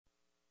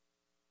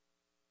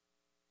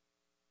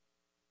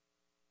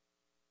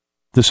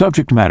The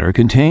subject matter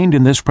contained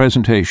in this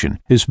presentation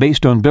is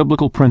based on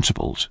biblical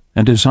principles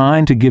and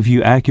designed to give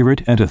you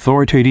accurate and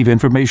authoritative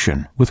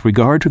information with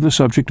regard to the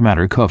subject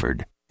matter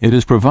covered. It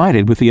is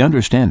provided with the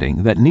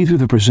understanding that neither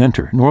the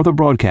presenter nor the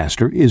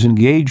broadcaster is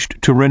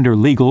engaged to render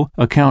legal,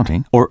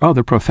 accounting, or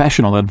other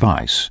professional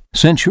advice.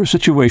 Since your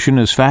situation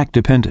is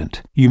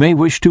fact-dependent, you may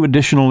wish to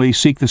additionally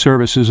seek the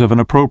services of an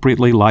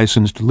appropriately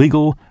licensed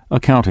legal,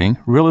 accounting,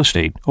 real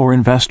estate, or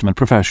investment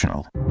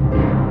professional.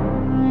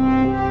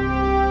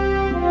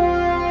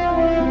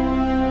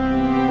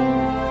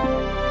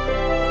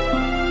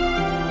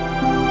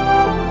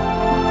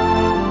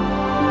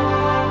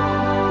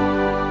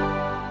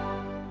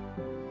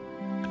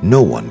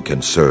 No one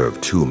can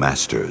serve two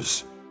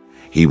masters.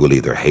 He will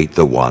either hate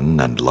the one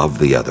and love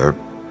the other,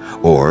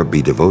 or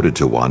be devoted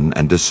to one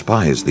and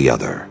despise the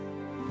other.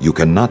 You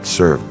cannot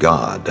serve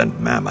God and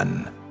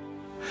mammon.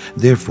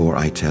 Therefore,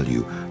 I tell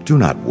you, do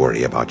not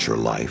worry about your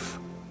life,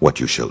 what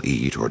you shall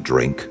eat or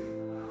drink,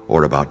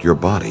 or about your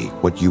body,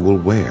 what you will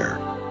wear.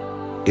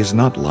 Is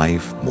not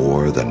life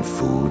more than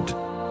food,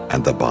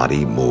 and the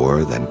body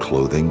more than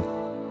clothing?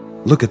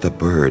 Look at the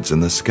birds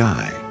in the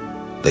sky.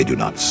 They do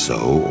not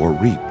sow or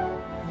reap.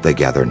 They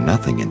gather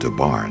nothing into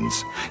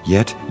barns,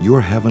 yet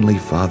your heavenly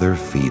Father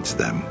feeds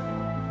them.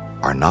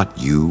 Are not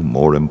you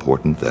more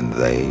important than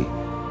they?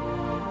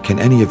 Can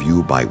any of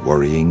you, by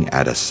worrying,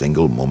 add a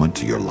single moment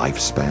to your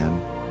lifespan?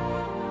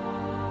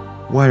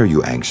 Why are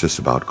you anxious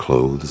about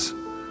clothes?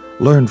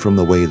 Learn from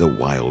the way the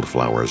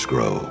wildflowers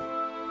grow.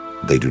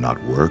 They do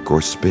not work or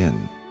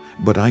spin,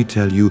 but I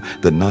tell you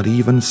that not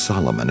even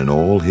Solomon in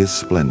all his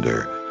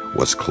splendor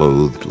was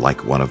clothed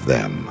like one of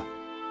them.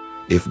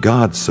 If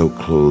God so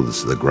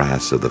clothes the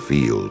grass of the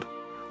field,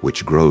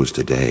 which grows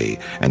today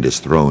and is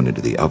thrown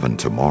into the oven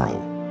tomorrow,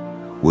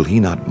 will he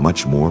not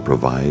much more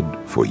provide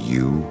for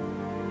you,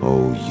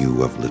 O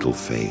you of little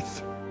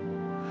faith?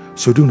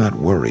 So do not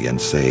worry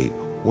and say,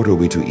 what are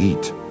we to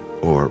eat?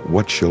 Or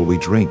what shall we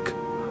drink?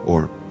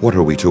 Or what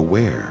are we to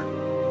wear?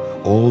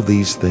 All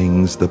these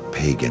things the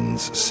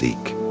pagans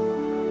seek.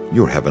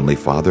 Your heavenly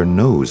Father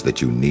knows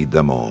that you need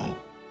them all.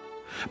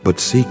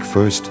 But seek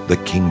first the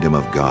kingdom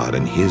of God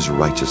and his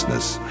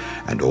righteousness,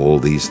 and all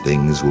these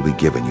things will be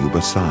given you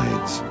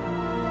besides.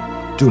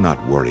 Do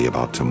not worry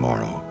about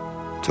tomorrow.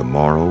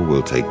 Tomorrow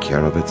will take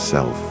care of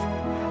itself.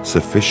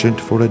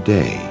 Sufficient for a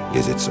day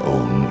is its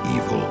own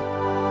evil.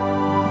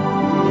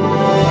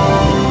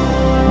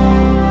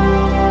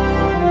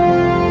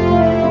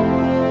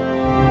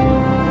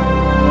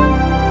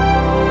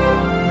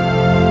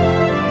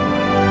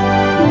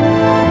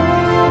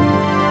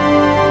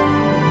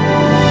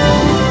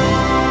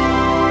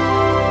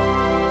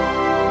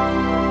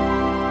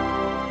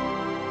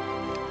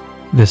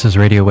 This is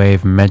Radio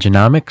Wave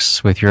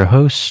Mejanomics with your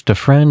host, a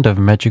friend of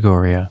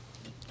Medjugorje.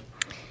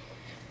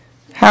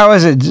 How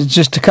is it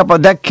just a couple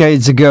of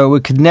decades ago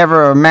we could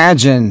never have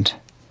imagined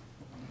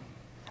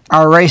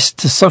our race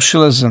to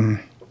socialism,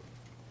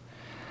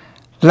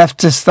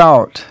 leftist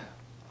thought,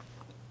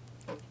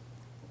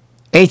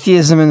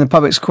 atheism in the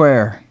public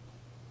square?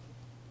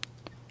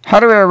 How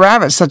do we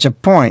arrive at such a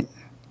point,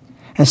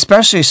 and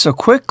especially so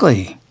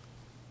quickly?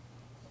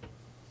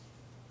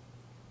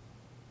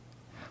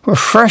 We're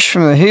fresh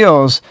from the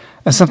heels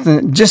of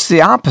something just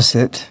the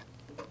opposite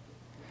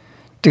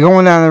to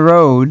going down the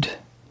road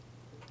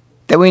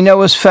that we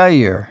know is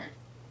failure.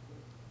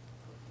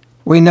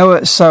 We know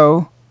it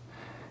so,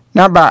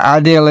 not by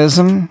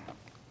idealism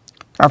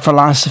or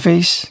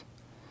philosophies,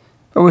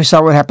 but we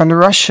saw what happened to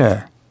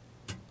Russia.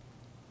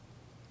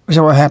 We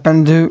saw what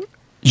happened to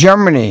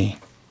Germany.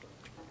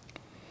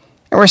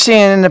 And we're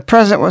seeing in the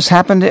present what's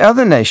happened to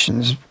other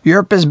nations.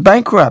 Europe is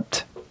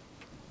bankrupt.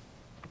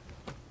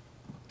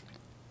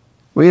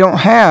 We don't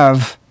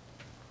have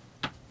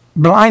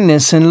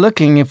blindness in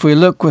looking, if we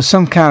look with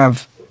some kind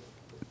of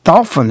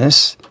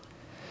thoughtfulness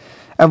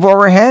of where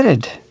we're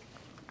headed.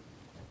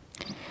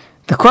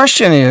 The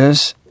question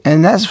is,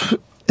 and that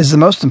is the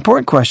most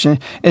important question,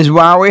 is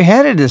why are we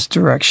headed this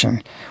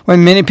direction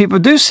when many people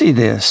do see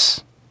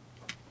this?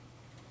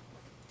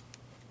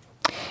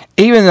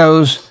 Even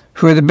those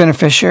who are the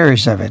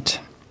beneficiaries of it.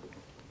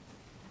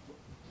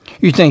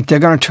 You think they're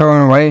going to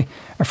turn away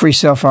a free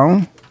cell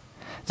phone?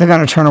 They're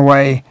going to turn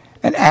away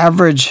an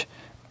average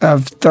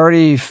of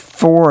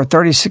 $34,000 or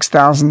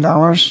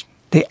 $36,000,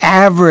 the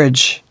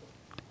average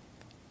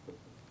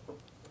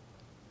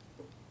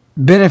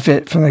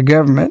benefit from the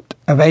government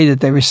of aid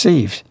that they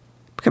received.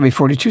 It could be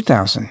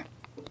 $42,000.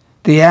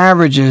 The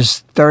average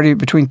is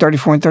between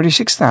 $34,000 and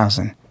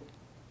 $36,000.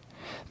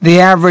 The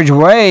average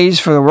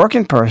wage for the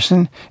working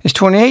person is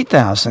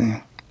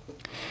 $28,000.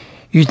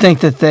 You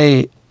think that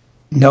they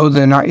know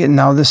they're not getting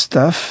all this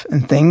stuff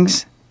and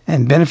things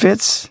and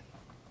benefits?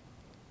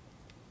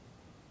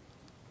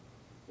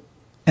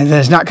 And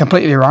that is not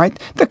completely right.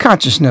 The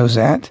conscience knows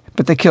that,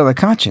 but they kill the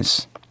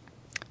conscience.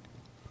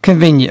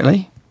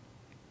 Conveniently.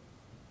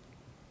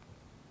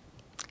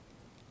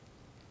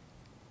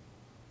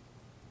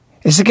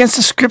 It's against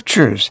the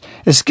scriptures.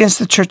 It's against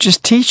the church's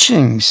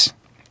teachings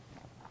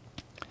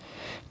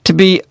to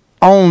be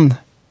on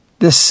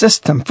this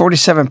system,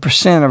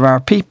 47% of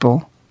our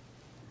people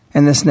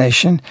in this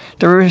nation,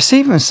 that are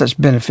receiving such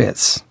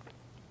benefits.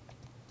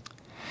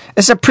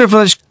 It's a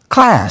privileged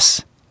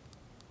class.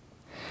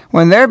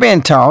 When they're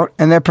being taught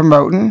and they're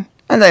promoting,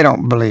 and they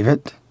don't believe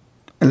it,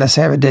 unless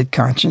they have a dead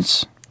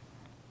conscience,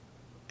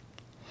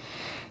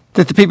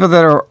 that the people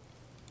that are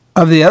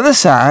of the other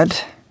side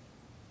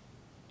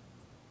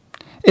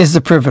is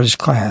the privileged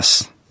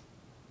class.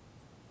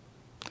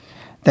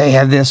 They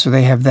have this or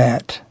they have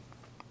that.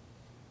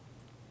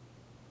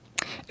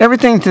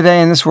 Everything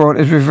today in this world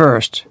is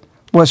reversed.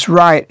 What's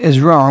right is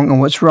wrong, and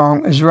what's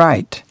wrong is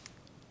right.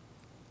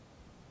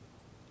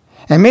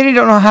 And many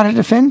don't know how to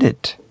defend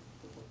it,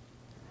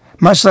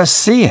 much less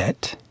see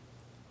it.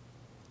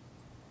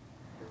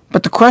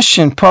 But the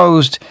question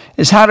posed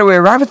is, how do we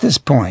arrive at this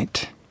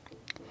point?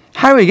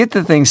 How do we get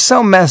the thing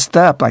so messed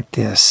up like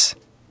this?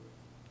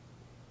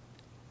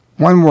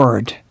 One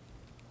word: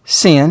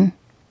 sin.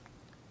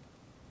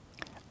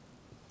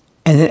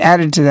 And then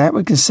added to that,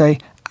 we can say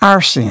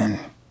our sin.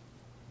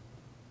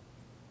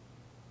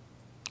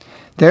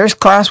 There's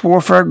class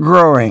warfare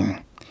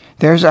growing.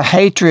 There's a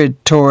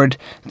hatred toward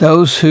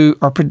those who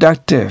are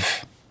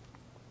productive.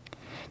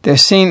 They're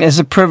seen as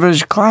a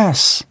privileged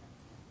class,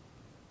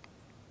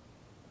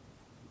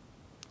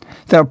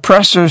 the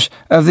oppressors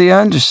of the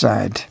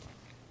underside.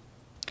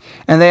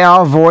 And they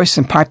all voice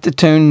and pipe the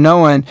tune,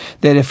 knowing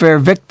that if they're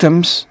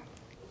victims,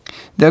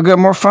 they'll get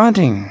more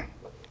funding.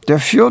 They're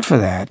fueled for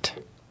that.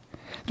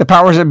 The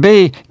powers that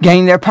be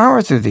gain their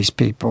power through these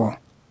people.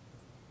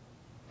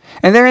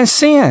 And they're in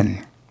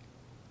sin,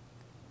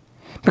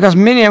 because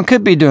many of them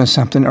could be doing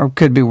something or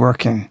could be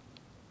working.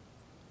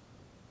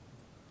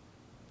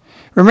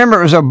 Remember,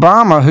 it was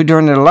Obama who,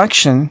 during the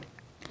election,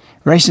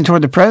 racing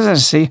toward the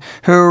presidency,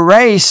 who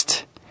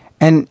erased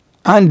and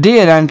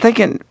undid, I'm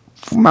thinking,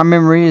 my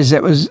memory is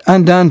it was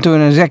undone to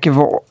an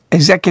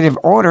executive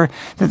order,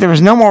 that there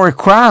was no more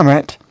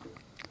requirement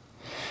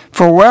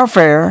for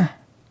welfare,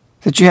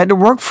 that you had to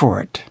work for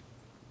it.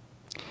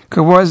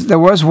 Because there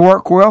was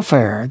work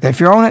welfare. That if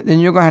you're on it, then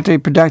you're going to have to be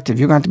productive.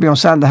 You're going to have to be on the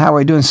side of the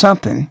highway doing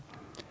something.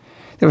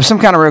 There was some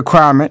kind of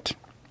requirement.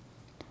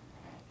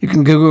 You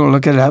can Google and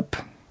look it up.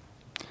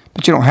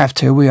 But you don't have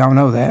to. We all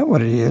know that,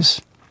 what it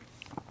is.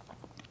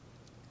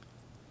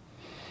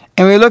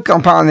 And we look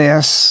upon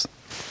this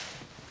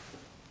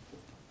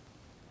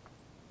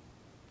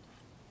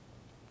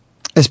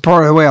as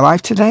part of the way of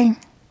life today.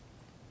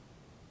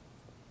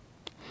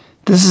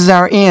 This is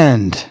our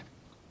end.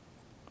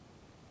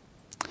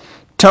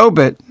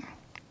 Tobit,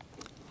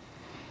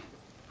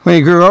 when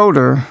he grew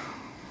older,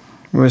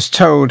 was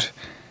told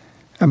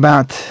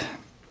about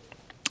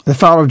the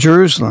fall of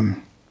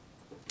Jerusalem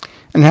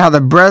and how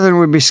the brethren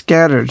would be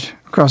scattered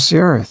across the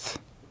earth.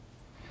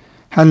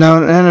 How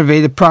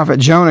Nineveh, the prophet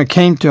Jonah,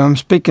 came to him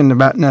speaking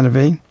about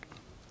Nineveh,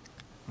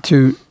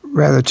 to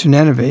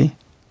Nineveh,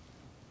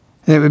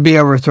 and it would be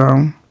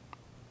overthrown.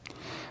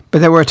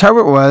 But that where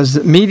Tobit was,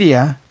 that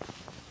media,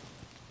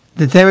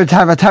 that they would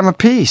have a time of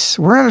peace.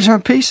 We're in a time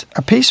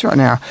of peace right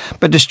now.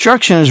 But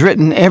destruction is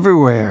written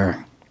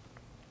everywhere.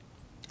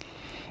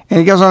 And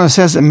he goes on and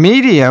says that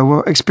media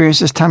will experience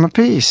this time of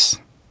peace.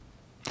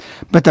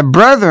 But the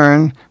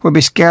brethren will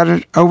be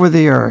scattered over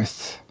the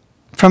earth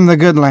from the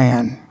good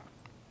land.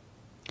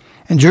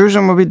 And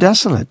Jerusalem will be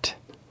desolate.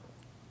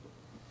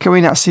 Can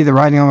we not see the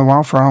writing on the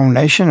wall for our own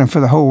nation and for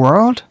the whole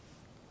world?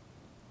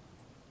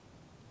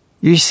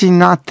 You see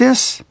not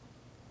this?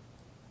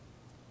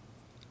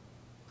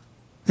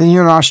 Then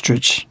you're an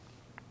ostrich.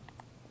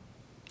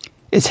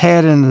 Its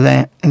head in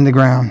the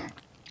ground.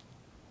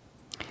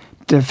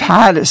 To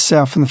hide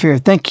itself from the fear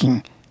of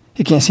thinking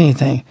it can't see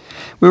anything.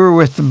 We were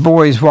with the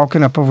boys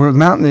walking up over the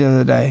mountain the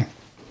other day.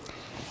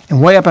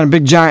 And way up in a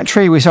big giant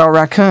tree, we saw a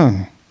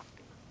raccoon.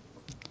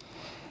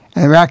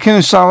 And the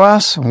raccoon saw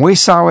us, and we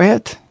saw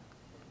it.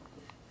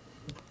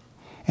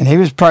 And he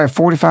was probably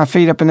 45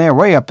 feet up in there,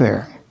 way up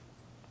there.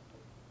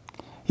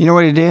 You know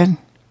what he did?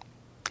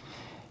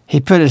 He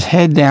put his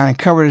head down and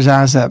covered his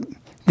eyes up.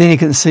 Then he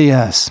couldn't see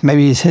us.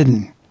 Maybe he's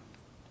hidden.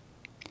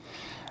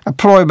 A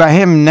ploy by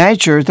him in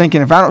nature,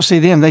 thinking if I don't see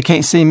them, they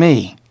can't see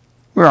me.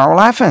 We're all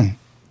laughing.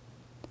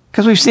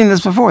 Because we've seen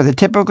this before. They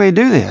typically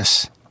do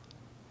this.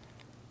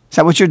 Is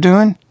that what you're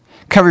doing?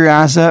 Cover your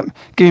eyes up.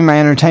 Give me my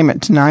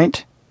entertainment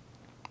tonight.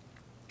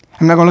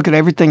 I'm not going to look at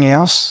everything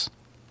else.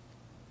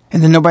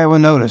 And then nobody will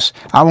notice.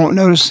 I won't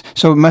notice,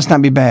 so it must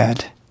not be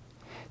bad.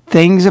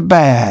 Things are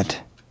bad.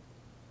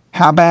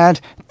 How bad?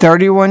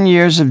 31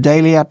 years of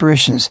daily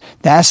apparitions.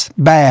 That's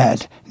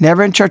bad.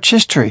 Never in church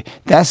history.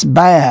 That's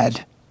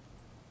bad.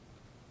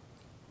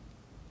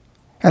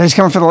 And he's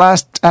coming for the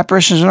last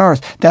apparitions on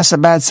earth. That's a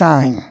bad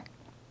sign.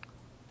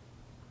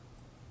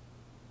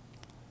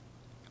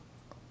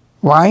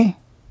 Why?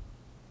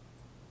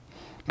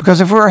 Because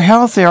if we were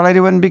healthy, Our Lady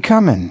wouldn't be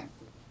coming.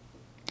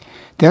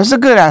 There's a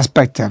good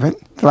aspect of it.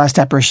 The last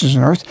apparitions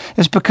on earth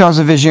is because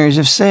the visionaries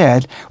have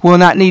said we'll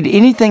not need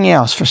anything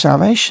else for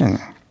salvation.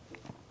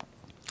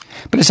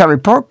 But it's our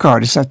report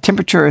card. It's our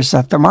temperature. It's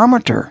our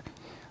thermometer.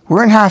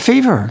 We're in high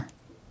fever.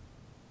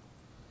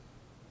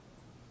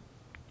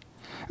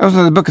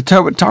 Also, the book of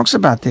Tobit talks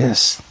about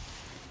this.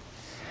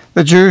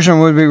 That Jerusalem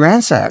would be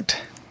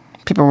ransacked.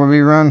 People would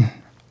be run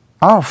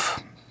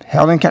off,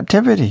 held in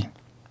captivity.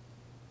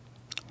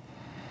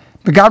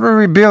 But God will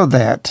rebuild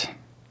that.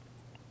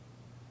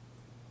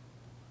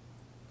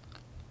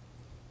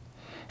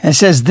 And it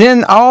says,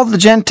 then all the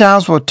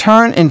Gentiles will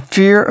turn in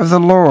fear of the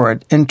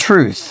Lord in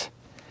truth.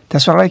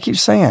 That's what I keep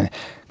saying.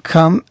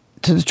 Come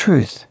to the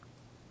truth.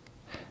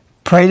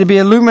 Pray to be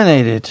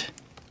illuminated.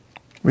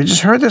 We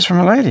just heard this from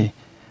a lady.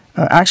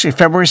 Actually,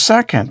 February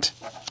 2nd.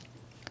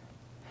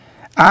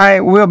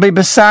 I will be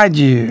beside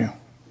you.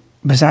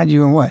 Beside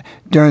you in what?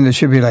 During the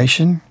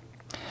tribulation.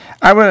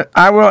 I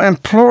will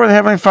implore the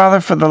Heavenly Father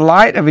for the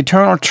light of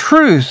eternal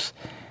truth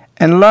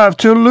and love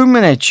to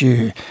illuminate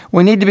you.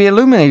 We need to be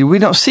illuminated. We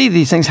don't see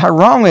these things, how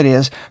wrong it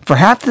is for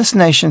half this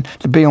nation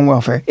to be on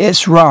welfare.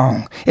 It's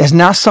wrong. It's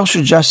not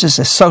social justice,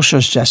 it's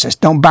socialist justice.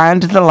 Don't buy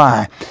into the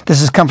lie.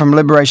 This has come from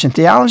liberation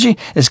theology.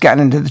 It's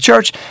gotten into the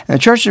church, and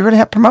the church has really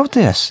helped promote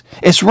this.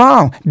 It's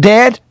wrong.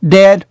 Dead,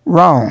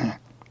 wrong.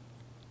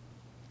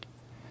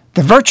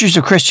 The virtues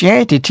of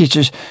Christianity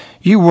teaches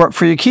you work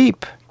for your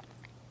keep.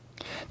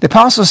 The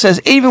apostle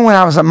says, even when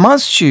I was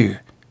amongst you,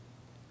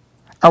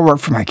 I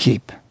worked for my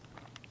keep.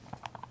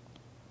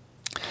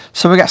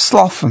 So we got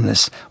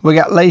slothfulness. We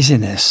got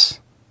laziness.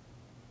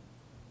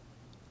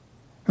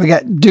 We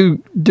got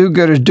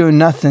do-gooders doing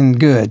nothing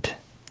good.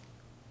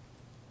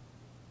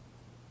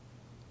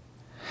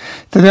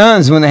 The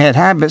nuns, when they had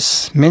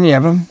habits, many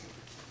of them,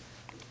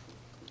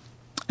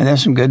 and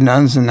there's some good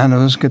nuns and none of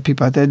those good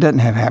people out there that doesn't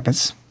have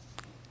habits.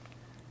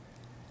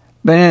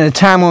 But in a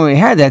time when we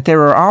had that, they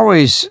were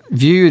always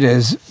viewed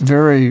as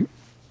very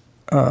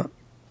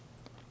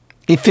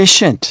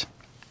efficient.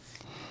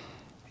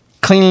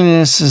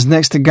 Cleanliness is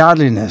next to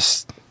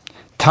godliness.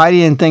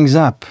 Tidying things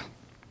up.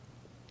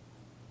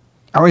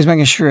 Always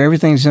making sure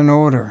everything's in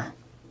order.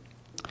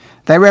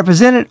 They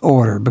represented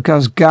order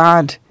because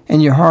God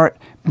in your heart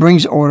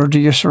brings order to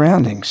your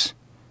surroundings.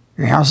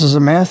 Your house is a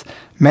mess,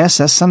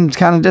 that's some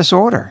kind of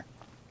disorder.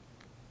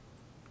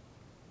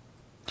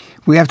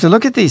 We have to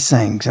look at these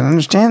things and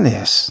understand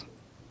this.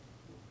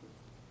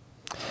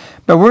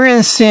 But we're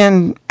in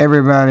sin,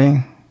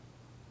 everybody.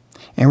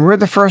 And we're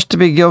the first to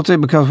be guilty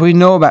because we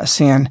know about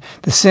sin.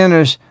 The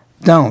sinners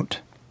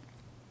don't.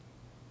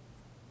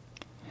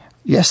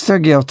 Yes, they're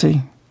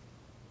guilty.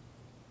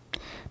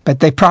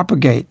 But they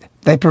propagate.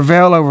 They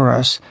prevail over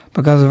us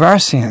because of our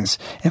sins.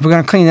 If we're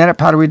going to clean that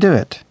up, how do we do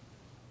it?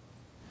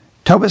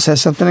 Tobit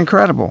says something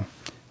incredible.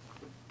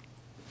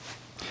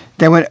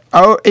 That when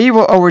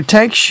evil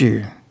overtakes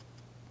you,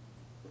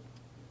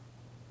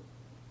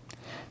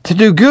 to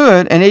do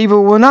good, and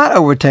evil will not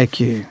overtake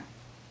you.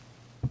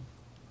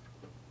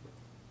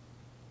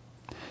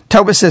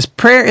 Tobit says,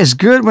 prayer is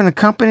good when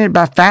accompanied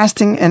by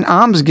fasting and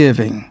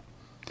almsgiving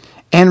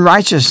and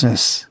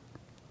righteousness.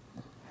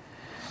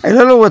 A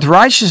little with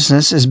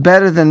righteousness is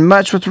better than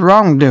much with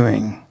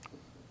wrongdoing.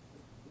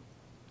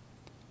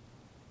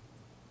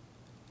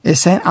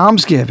 It's saying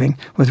almsgiving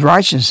with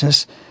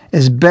righteousness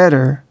is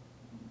better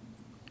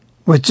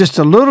with just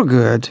a little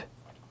good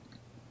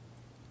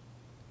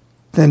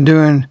than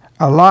doing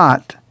a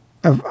lot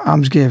of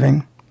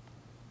almsgiving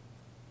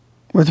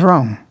with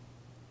wrong.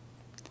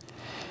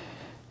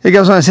 It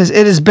goes on and says,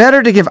 it is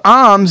better to give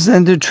alms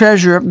than to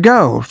treasure up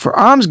gold, for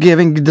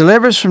almsgiving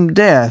delivers from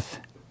death,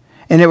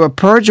 and it will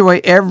purge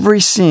away every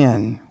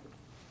sin.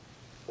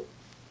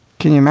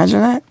 Can you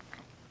imagine that?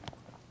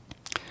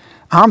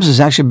 Alms is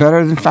actually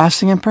better than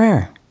fasting and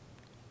prayer.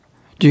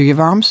 Do you give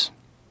alms?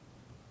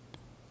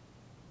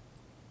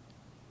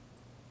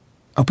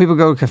 Oh, people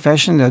go to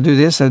confession, they'll do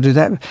this, they'll do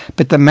that.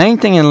 But the main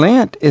thing in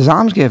Lent is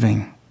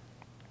almsgiving.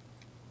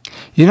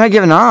 You're not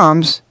giving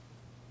alms,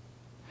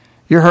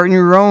 you're hurting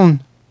your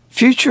own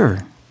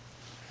future.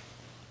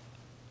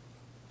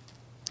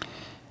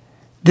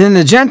 Then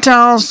the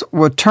Gentiles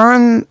will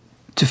turn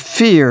to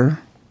fear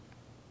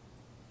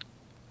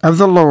of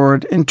the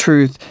Lord in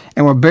truth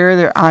and will bury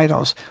their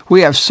idols.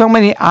 We have so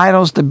many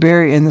idols to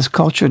bury in this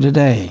culture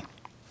today.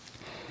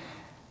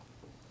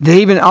 That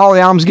even all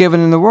the alms given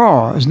in the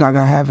world is not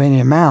going to have any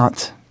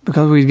amount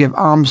because we give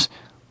alms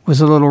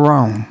with a little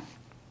wrong.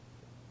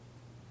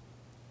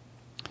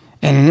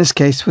 And in this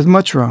case, with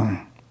much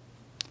wrong.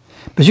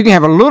 But you can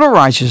have a little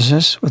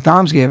righteousness with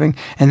almsgiving,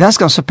 and that's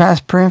going to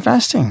surpass prayer and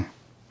fasting.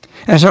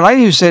 And there's a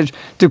lady who said,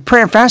 through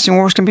prayer and fasting,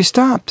 wars can be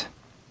stopped.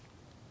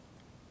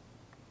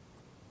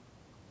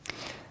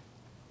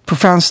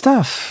 Profound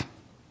stuff.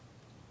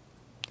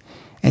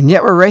 And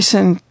yet we're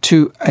racing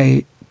to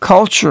a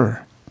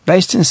culture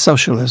based in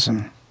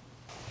socialism.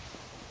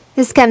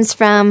 This comes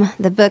from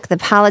the book, The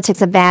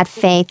Politics of Bad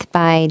Faith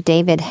by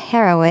David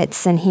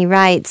Horowitz, and he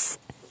writes,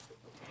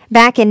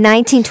 back in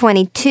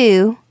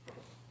 1922,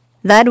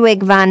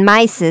 Ludwig von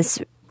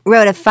Mises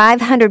wrote a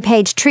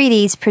 500-page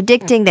treatise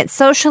predicting that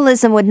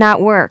socialism would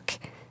not work.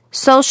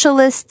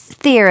 Socialist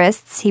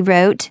theorists, he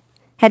wrote,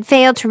 had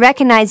failed to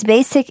recognize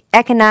basic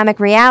economic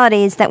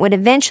realities that would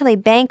eventually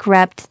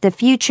bankrupt the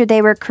future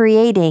they were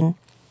creating.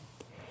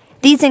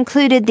 These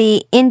included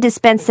the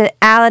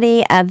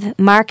indispensability of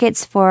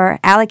markets for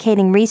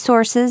allocating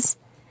resources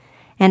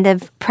and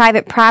of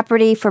private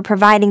property for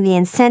providing the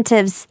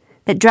incentives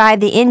that drive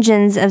the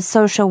engines of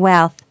social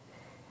wealth.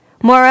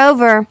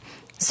 Moreover,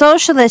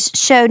 socialists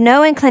showed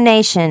no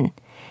inclination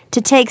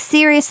to take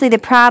seriously the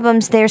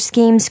problems their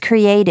schemes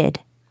created.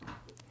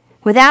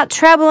 Without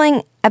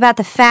troubling about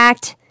the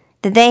fact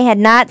that they had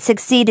not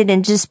succeeded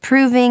in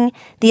disproving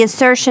the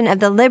assertion of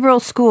the liberal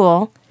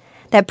school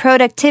that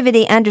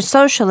productivity under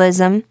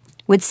socialism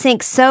would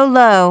sink so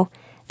low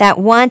that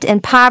want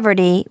and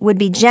poverty would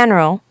be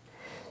general,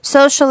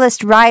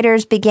 socialist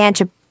writers began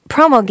to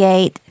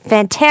promulgate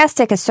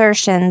fantastic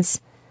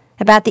assertions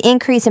about the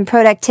increase in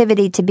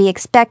productivity to be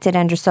expected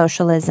under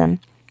socialism.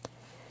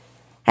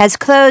 As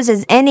close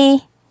as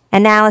any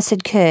analysis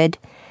could,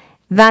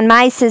 von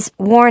Mises'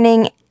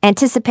 warning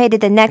anticipated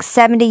the next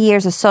 70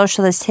 years of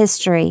socialist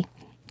history.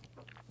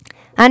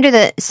 Under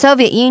the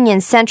Soviet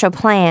Union's central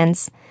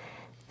plans,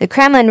 the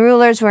Kremlin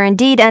rulers were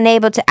indeed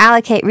unable to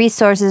allocate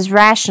resources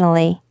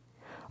rationally,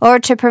 or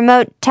to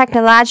promote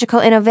technological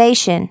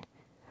innovation,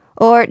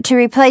 or to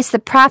replace the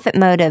profit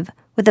motive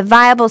with a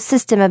viable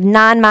system of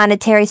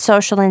non-monetary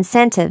social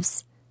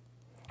incentives.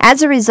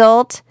 As a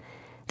result,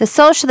 the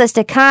socialist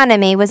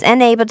economy was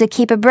unable to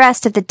keep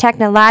abreast of the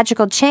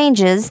technological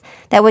changes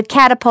that would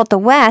catapult the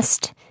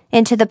West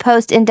into the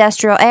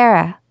post-industrial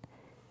era.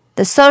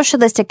 The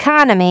socialist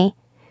economy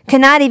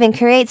could not even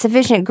create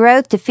sufficient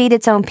growth to feed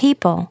its own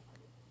people.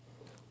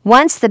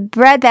 Once the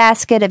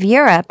breadbasket of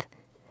Europe,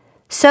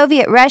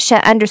 Soviet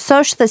Russia under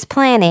socialist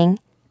planning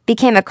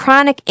became a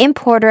chronic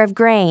importer of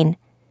grain,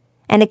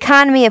 an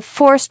economy of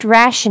forced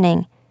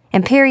rationing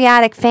and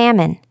periodic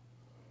famine.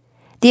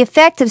 The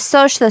effect of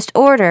socialist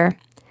order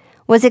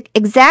was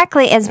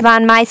exactly as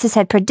von Mises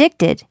had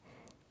predicted,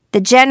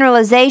 the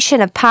generalization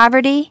of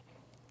poverty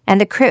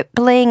and the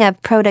crippling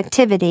of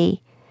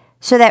productivity,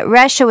 so that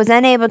Russia was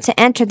unable to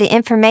enter the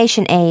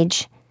information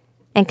age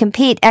and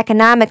compete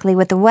economically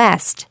with the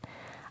West.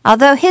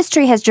 Although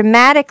history has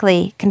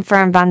dramatically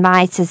confirmed von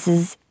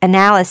Mises'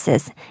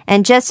 analysis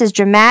and just as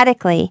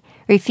dramatically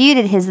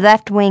refuted his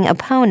left-wing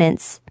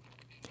opponents,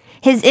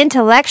 his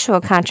intellectual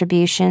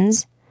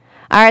contributions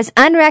are as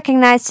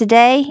unrecognized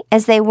today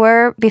as they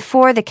were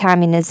before the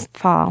communist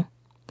fall.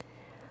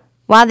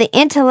 While the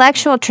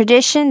intellectual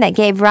tradition that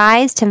gave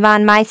rise to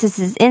von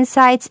Mises'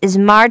 insights is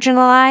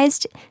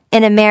marginalized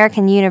in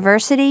American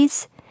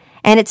universities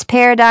and its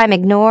paradigm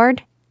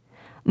ignored,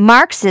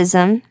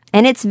 Marxism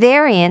and its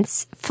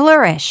variants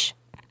flourish.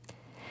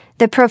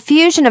 The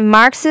profusion of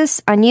Marxists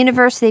on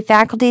university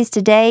faculties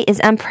today is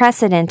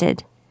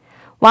unprecedented,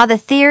 while the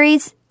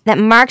theories that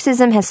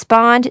Marxism has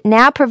spawned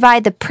now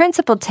provide the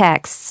principal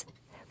texts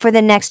for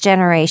the next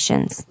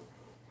generations.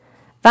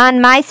 Von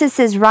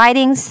Mises'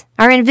 writings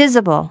are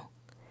invisible,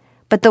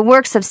 but the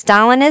works of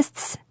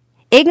Stalinists,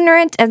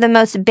 ignorant of the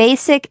most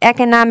basic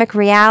economic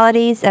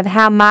realities of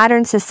how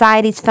modern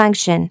societies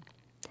function,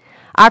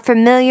 are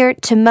familiar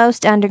to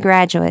most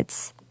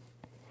undergraduates.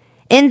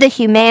 In the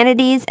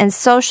humanities and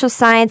social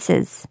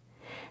sciences,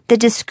 the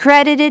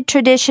discredited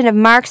tradition of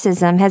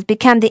Marxism has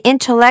become the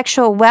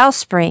intellectual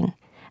wellspring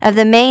of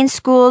the main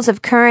schools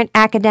of current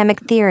academic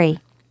theory.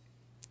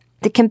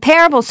 The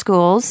comparable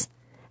schools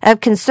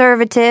of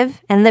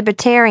conservative and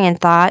libertarian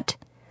thought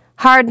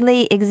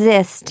hardly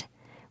exist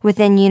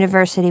within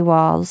university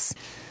walls.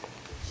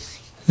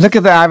 Look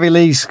at the Ivy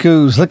League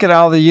schools. Look at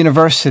all the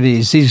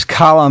universities, these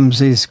columns,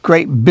 these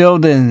great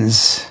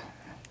buildings.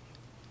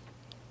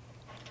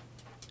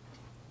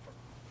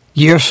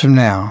 Years from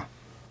now,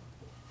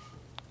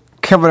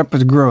 covered up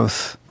with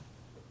growth,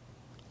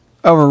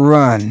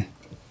 overrun,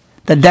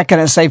 the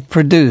decadence they've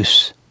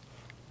produced,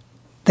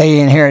 they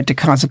inherit the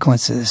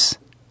consequences.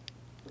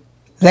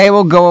 They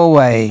will go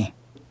away.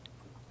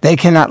 They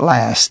cannot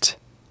last,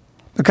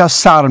 because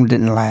Sodom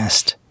didn't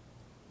last.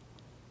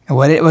 And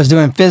what it was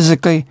doing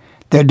physically,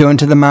 they're doing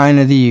to the mind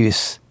of the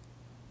youth.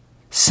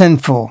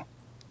 Sinful,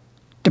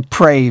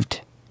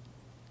 depraved,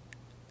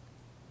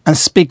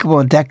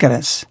 unspeakable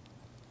decadence.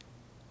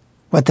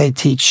 What they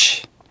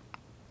teach.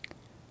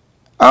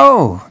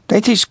 Oh, they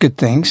teach good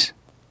things,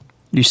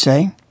 you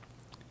say?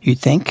 You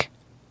think?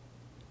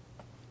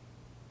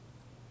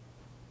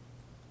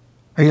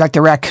 Are you like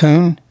the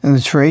raccoon in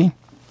the tree?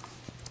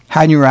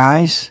 Hiding your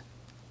eyes?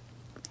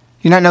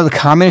 You not know the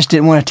communists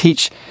didn't want to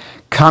teach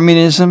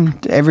communism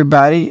to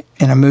everybody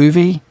in a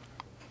movie?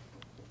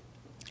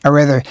 Or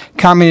rather,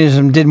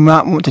 communism did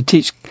not want to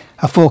teach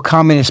a full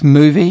communist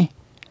movie?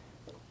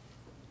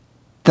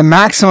 The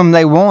maximum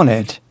they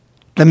wanted,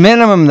 the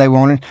minimum they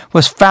wanted,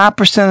 was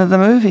 5% of the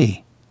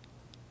movie.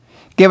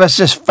 Give us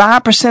just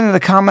 5% of the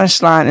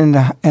communist line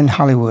in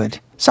Hollywood.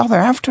 That's all they're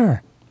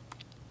after.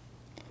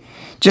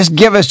 Just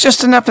give us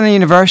just enough in the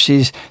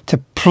universities to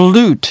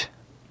pollute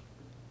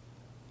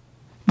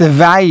the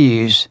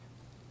values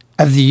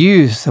of the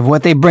youth, of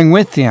what they bring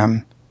with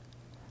them,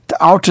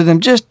 to alter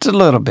them just a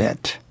little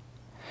bit.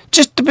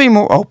 Just to be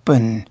more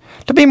open,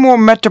 to be more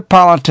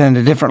metropolitan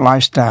to different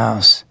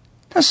lifestyles.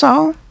 That's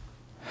all.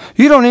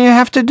 You don't even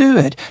have to do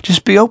it.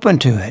 Just be open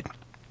to it.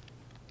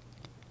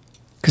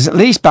 Because at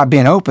least by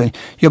being open,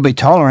 you'll be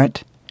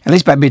tolerant. At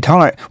least by being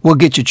tolerant, we'll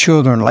get your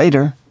children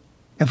later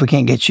if we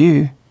can't get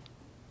you.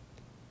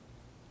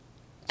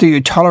 Through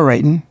your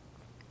tolerating.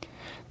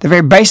 The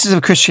very basis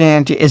of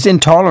Christianity is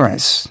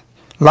intolerance.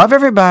 Love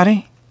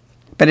everybody,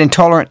 but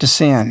intolerant to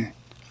sin.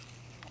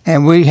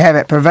 And we have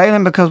it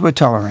prevailing because we're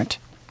tolerant.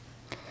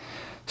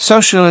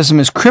 Socialism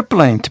is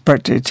crippling to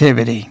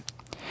productivity.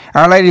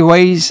 Our Lady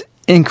ways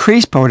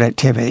increase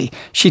productivity.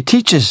 She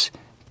teaches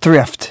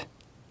thrift.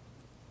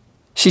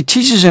 She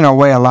teaches in our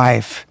way of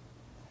life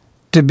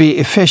to be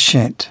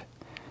efficient,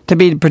 to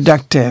be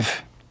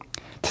productive,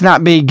 to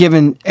not be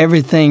given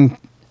everything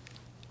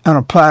on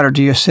a platter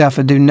to yourself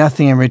and do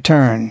nothing in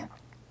return,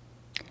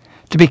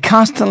 to be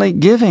constantly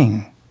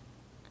giving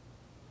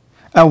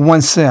of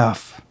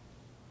oneself.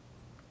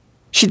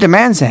 She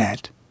demands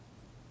that.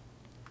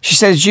 She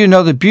says, you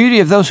know the beauty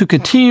of those who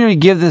continually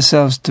give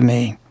themselves to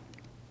me.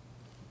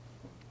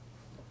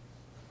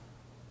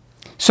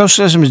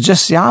 Socialism is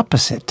just the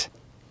opposite.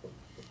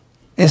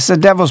 It's the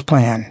devil's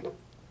plan.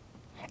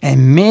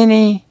 And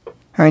many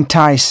are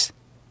enticed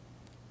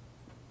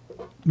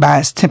by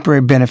its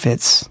temporary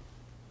benefits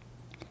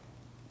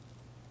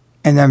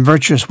and the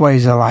virtuous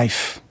ways of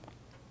life.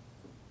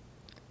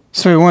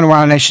 So we wonder why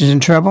our nation's in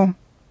trouble.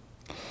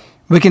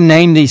 We can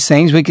name these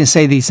things, we can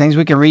say these things,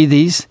 we can read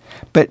these,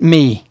 but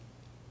me,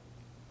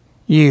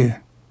 you,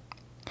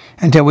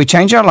 until we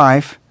change our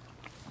life,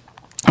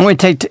 and we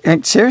take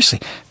it seriously,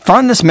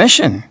 fund this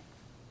mission,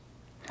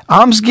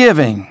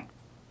 almsgiving.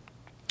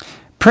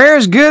 Prayer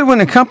is good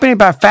when accompanied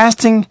by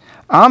fasting,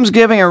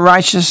 almsgiving, and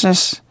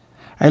righteousness.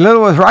 A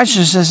little with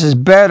righteousness is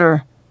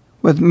better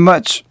with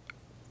much.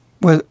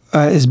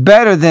 Is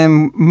better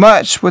than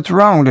much with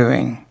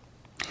wrongdoing.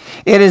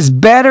 It is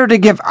better to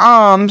give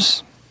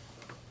alms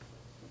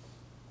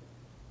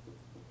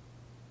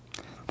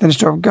than a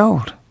store of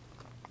gold.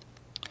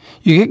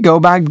 You get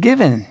gold by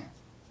giving.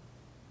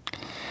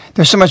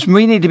 There's so much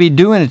we need to be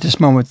doing at this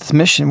moment with this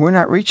mission. We're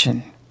not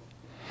reaching.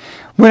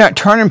 We're not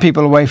turning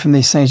people away from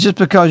these things just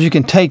because you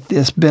can take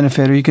this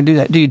benefit or you can do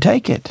that. Do you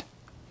take it?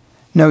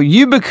 No,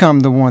 you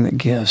become the one that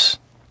gives.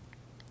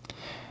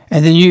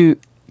 And then you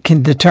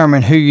can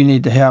determine who you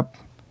need to help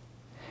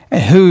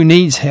and who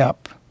needs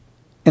help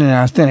in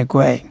an authentic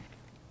way.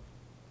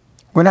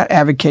 We're not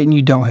advocating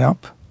you don't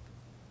help.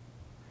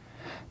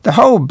 The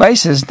whole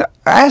basis,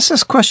 ask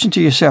this question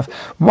to yourself.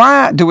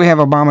 Why do we have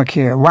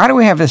Obamacare? Why do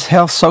we have this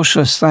health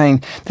socialist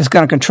thing that's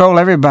going to control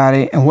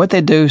everybody and what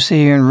they do,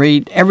 see, hear, and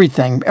read,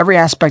 everything, every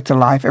aspect of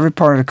life, every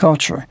part of the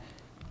culture?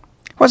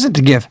 It wasn't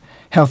to give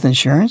health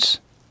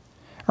insurance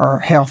or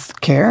health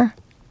care.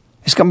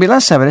 It's going to be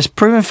less of it. It's a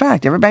proven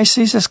fact. Everybody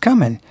sees this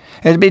coming.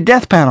 It'll be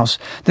death panels.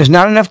 There's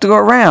not enough to go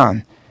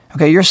around.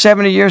 Okay, you're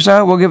 70 years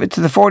old. We'll give it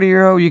to the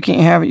 40-year-old. You can't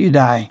have it. You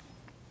die.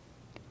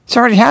 It's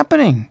already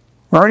happening.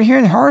 We're already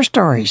hearing horror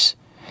stories.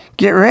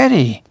 Get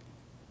ready.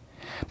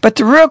 But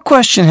the real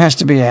question has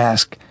to be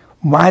asked,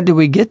 why do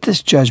we get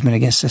this judgment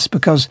against us?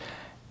 Because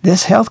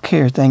this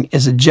healthcare thing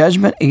is a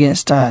judgment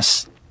against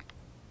us.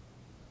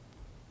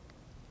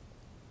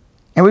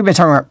 And we've been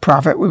talking about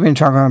profit. We've been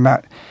talking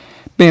about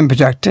being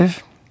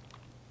productive.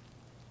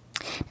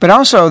 But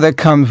also that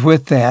comes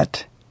with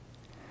that,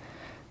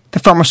 the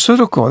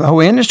pharmaceutical, the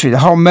whole industry, the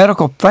whole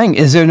medical thing.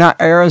 Is there not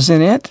errors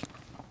in it?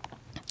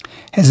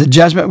 Is the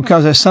judgment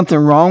because there's something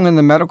wrong in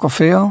the medical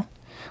field?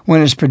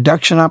 When it's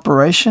production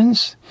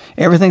operations?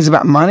 Everything's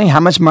about money, how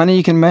much money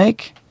you can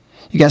make?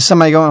 You got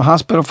somebody going to the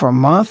hospital for a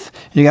month?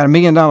 You got $1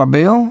 million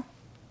bill?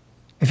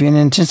 If you're in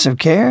intensive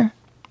care?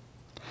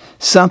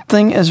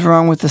 Something is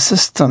wrong with the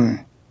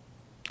system.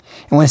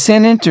 And when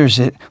sin enters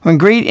it, when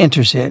greed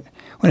enters it,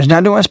 when it's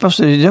not doing what it's supposed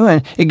to be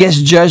doing, it gets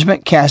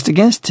judgment cast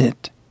against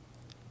it.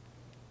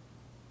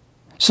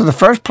 So the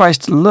first place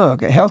to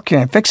look at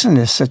healthcare and fixing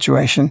this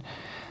situation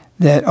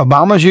that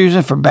Obama's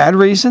using for bad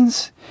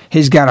reasons,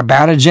 he's got a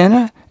bad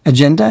agenda.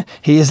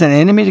 He is an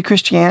enemy to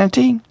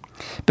Christianity,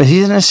 but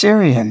he's an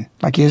Assyrian,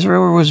 like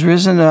Israel was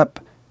risen up,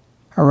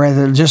 or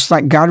rather, just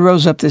like God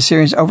rose up the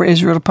Assyrians over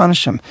Israel to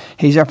punish them.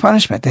 He's our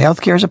punishment. The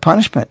healthcare is a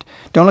punishment.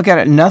 Don't look at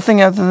it nothing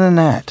other than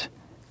that.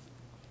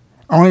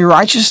 Only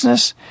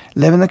righteousness,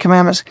 living the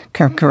commandments,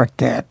 can correct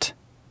that.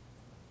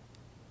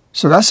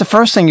 So that's the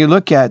first thing you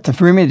look at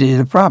to remedy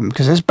the problem,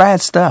 because it's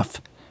bad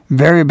stuff,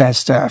 very bad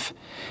stuff.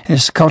 And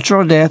it's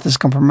cultural death that's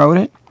going to promote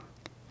it.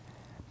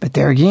 But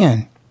there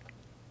again,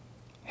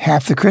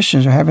 half the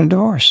Christians are having a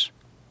divorce.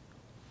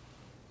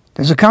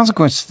 There's a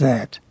consequence to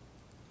that.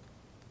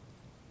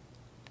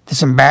 There's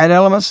some bad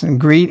elements and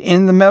greed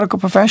in the medical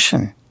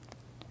profession.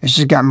 It's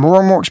just got more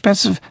and more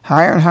expensive,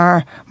 higher and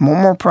higher, more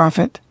and more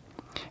profit.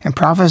 And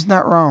profit is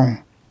not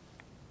wrong.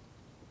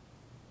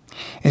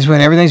 It's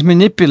when everything's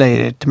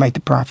manipulated to make the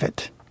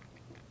profit.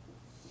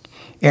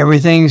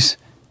 Everything's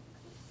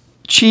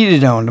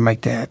cheated on to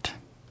make that.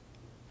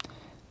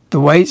 The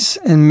weights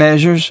and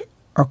measures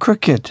are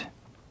crooked.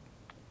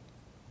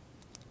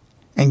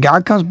 And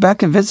God comes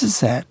back and visits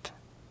that.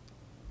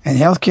 And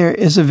healthcare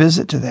is a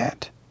visit to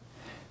that.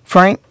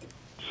 Frank?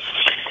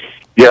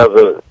 Yeah,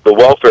 the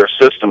welfare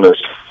system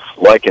is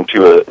likened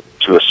to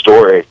a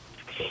story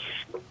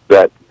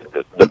that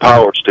the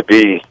powers to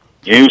be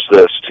use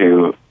this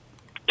to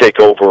take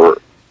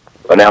over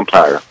an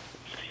empire.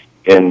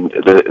 And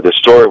the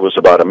story was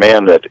about a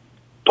man that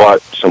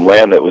bought some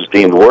land that was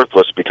deemed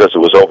worthless because it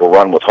was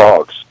overrun with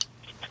hogs.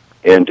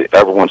 And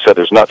everyone said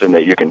there's nothing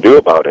that you can do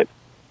about it.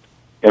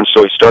 And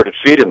so he started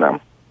feeding them.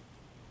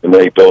 And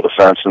then he built a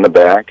fence in the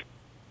back.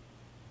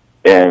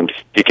 And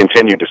he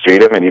continued to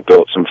feed them, and he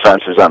built some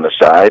fences on the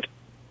side.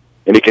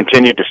 And he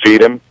continued to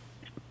feed them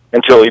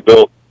until he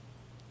built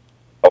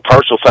a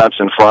partial fence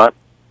in front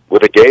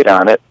with a gate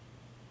on it.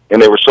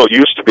 And they were so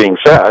used to being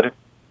fed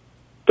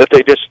that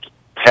they just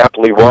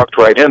happily walked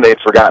right in. They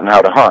had forgotten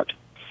how to hunt.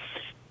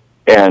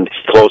 And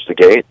he closed the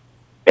gate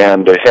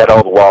and had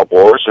all the wild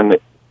boars and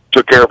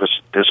took care of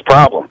his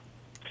problem.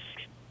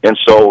 And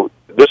so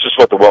this is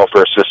what the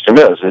welfare system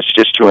is. It's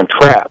just to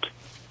entrap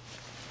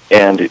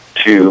and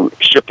to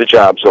ship the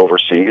jobs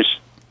overseas,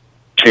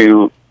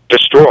 to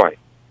destroy.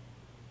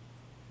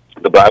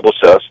 The Bible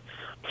says,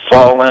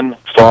 fallen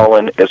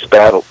is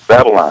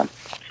Babylon.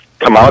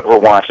 Come out of her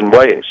wanton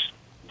ways.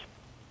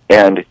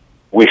 And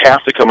we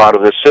have to come out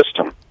of this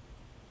system.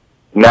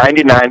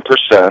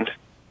 99%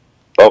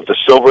 of the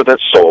silver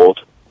that's sold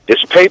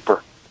is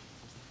paper.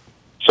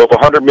 So if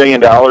 $100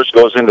 million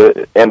goes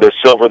into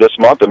silver this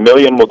month, $1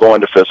 million will go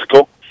into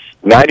physical,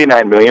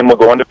 $99 million will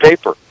go into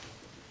paper.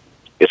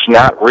 It's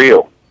not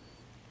real.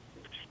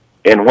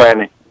 And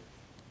when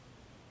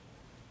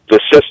the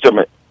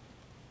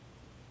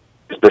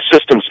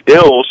system's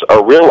ills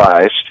are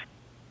realized,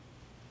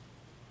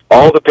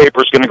 all the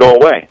paper is going to go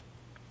away.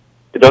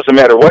 It doesn't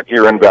matter what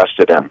you're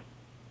invested in.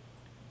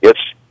 It's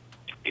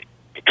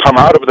come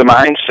out of the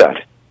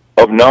mindset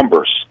of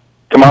numbers.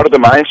 Come out of the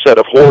mindset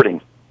of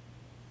hoarding.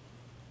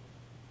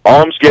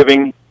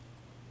 Almsgiving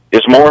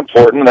is more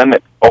important than a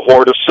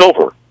hoard of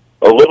silver.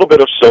 A little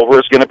bit of silver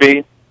is going to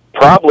be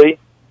probably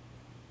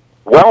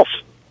wealth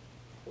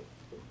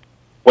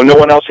when no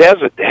one else has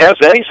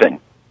anything,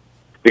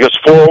 because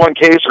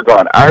 401ks are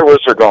gone, IRAs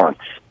are gone,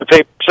 the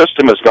paper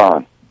system is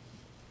gone.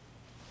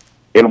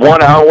 In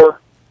 1 hour,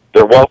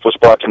 their wealth was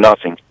brought to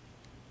nothing.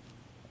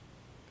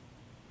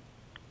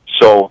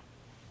 So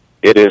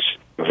it is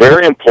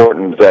very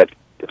important that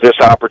this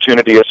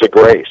opportunity is a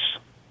grace.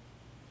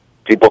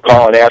 People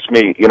call and ask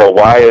me,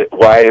 why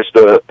is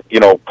the,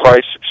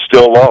 price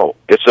still low?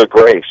 It's a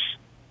grace.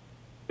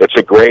 It's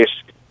a grace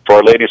for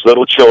Our Lady's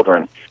little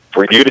children,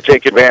 for you to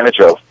take advantage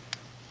of.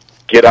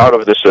 Get out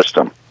of the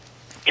system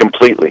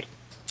completely.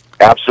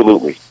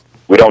 Absolutely.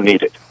 We don't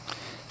need it.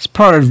 It's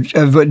part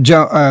of what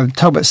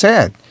Tobit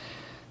said,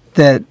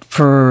 that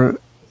for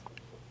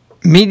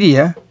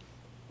media,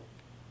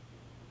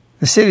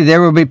 the city,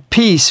 there will be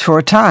peace for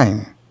a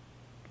time.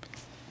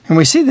 And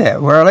we see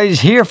that, where Our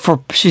Lady's here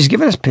she's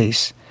given us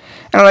peace.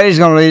 And Our Lady's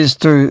going to lead us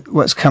through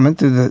what's coming,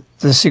 through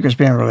the secrets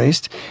being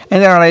released.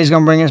 And then Our Lady's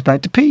going to bring us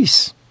back to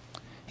peace.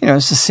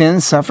 It's the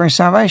sin, suffering,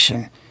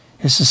 salvation.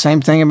 It's the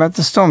same thing about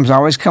the storms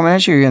always coming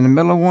at you. You're in the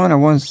middle of one,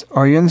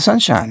 or you're in the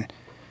sunshine.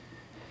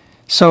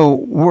 So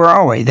where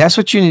are we? That's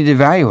what you need to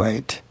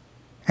evaluate.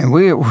 And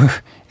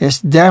it's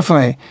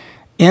definitely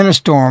in a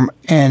storm,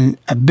 and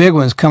a big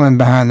one's coming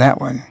behind that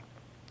one.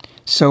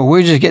 So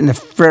we're just getting the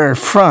very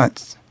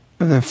front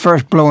of the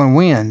first blowing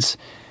winds,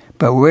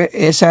 but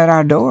it's at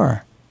our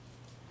door.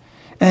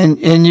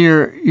 And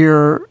you're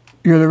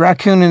the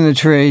raccoon in the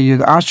tree, you're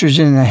the ostrich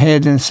in the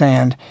head in the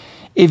sand.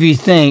 If you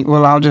think,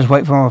 well, I'll just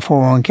wait for my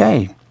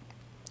 401k.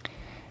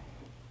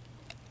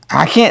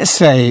 I can't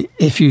say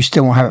if you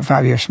still won't have it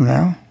 5 years from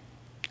now.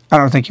 I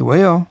don't think you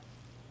will.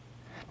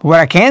 But what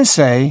I can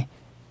say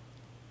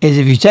is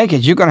if you take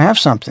it, you're going to have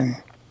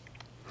something.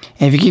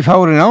 And if you keep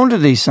holding on to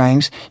these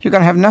things, you're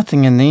going to have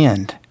nothing in the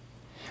end.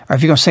 Or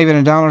if you're going to save it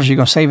in dollars, you're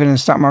going to save it in the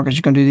stock market,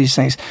 you're going to do these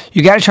things.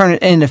 You got to turn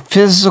it into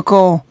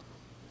physical,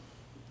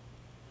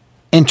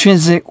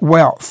 intrinsic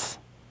wealth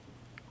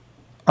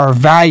or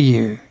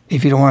value,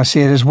 if you don't want to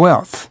see it as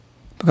wealth,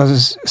 because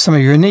it's some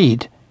of your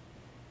need.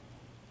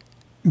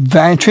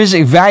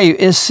 Intrinsic value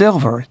is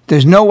silver.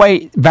 There's no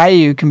way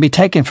value can be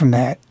taken from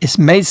that. It's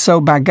made so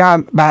by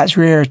God, by its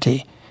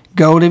rarity.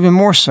 Gold even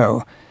more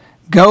so.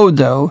 Gold,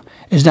 though,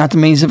 is not the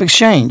means of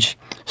exchange.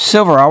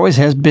 Silver always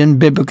has been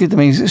biblically the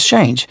means of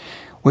exchange.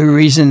 We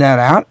reasoned that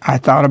out. I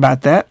thought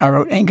about that. I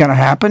wrote, ain't going to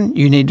happen.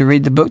 You need to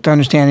read the book to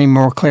understand it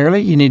more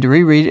clearly. You need to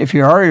reread it if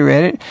you already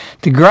read it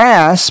to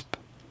grasp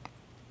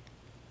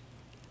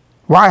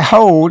why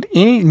hold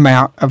any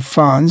amount of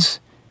funds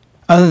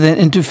other than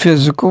into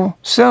physical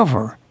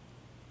silver.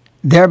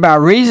 Thereby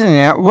reasoning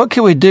out, what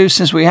can we do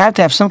since we have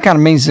to have some kind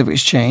of means of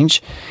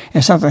exchange?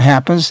 If something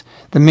happens,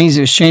 the means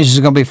of exchange is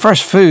going to be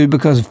first food,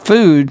 because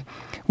food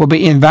will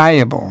be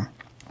invaluable.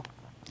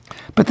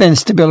 But then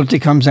stability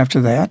comes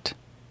after that.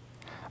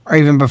 Or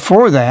even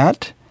before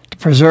that, to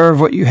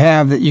preserve what you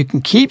have, that you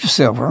can keep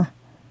silver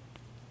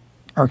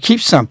or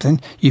keep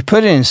something, you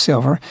put it in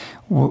silver.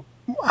 Well,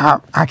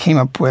 I came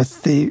up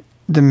with the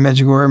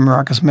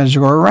miraculous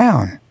Medjugorje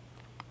round.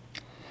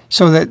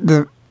 So that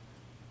the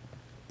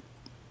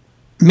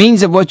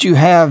means of what you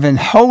have in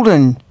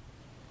holding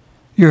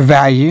your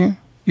value,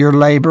 your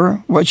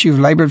labor, what you've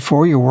labored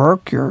for, your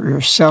work,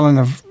 your selling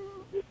of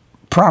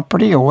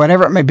property or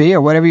whatever it may be,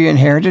 or whatever you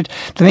inherited.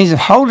 The means of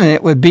holding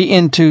it would be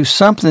into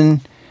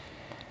something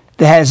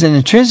that has an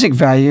intrinsic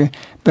value,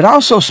 but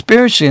also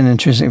spiritually an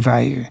intrinsic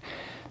value.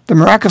 The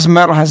miraculous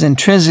metal has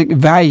intrinsic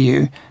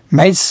value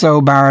made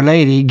so by Our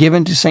Lady,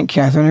 given to St.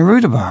 Catherine in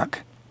Rudebach.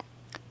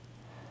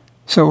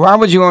 So why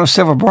would you want a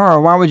silver bar,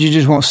 or why would you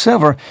just want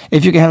silver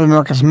if you can have the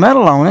miraculous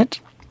metal on it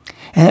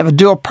and have a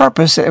dual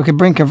purpose that could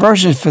bring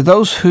conversion for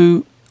those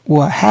who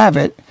will have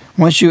it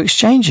once you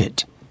exchange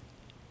it?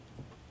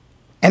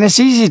 And it's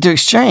easy to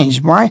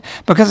exchange. Why?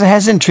 Because it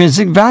has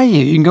intrinsic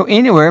value. You can go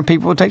anywhere and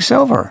people will take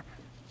silver.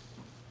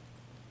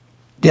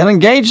 They'll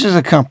engage as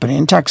a company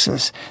in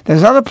Texas.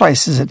 There's other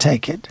places that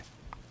take it.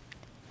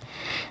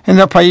 And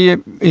they'll pay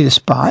you either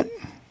spot.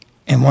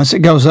 And once it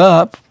goes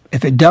up,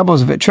 if it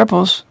doubles, if it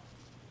triples,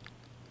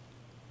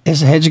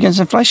 it's a hedge against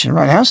inflation.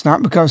 Right now it's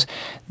not, because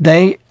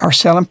they are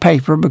selling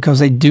paper because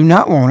they do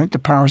not want it, the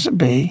powers that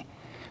be,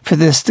 for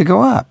this to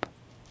go up.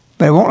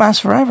 But it won't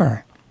last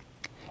forever.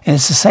 And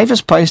it's the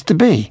safest place to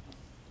be.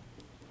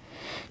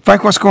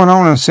 Frank, what's going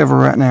on in silver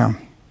right now?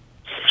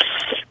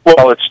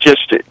 Well, it's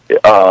just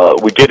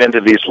we get into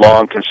these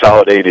long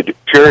consolidated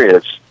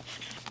periods,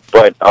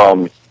 but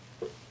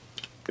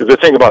the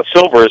thing about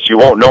silver is you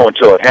won't know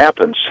until it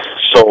happens.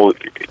 So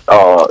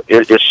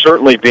it's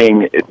certainly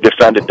being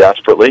defended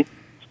desperately,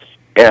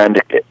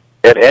 and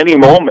at any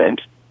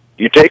moment,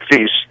 you take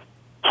these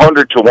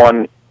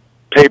 100-to-1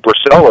 paper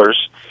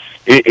sellers.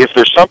 If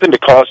there's something to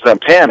cause them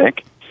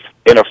panic,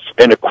 in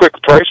a quick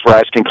price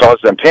rise can cause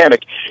them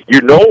panic,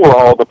 you know where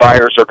all the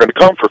buyers are going to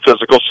come for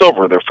physical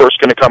silver. They're first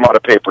going to come out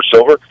of paper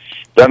silver,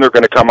 then they're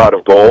going to come out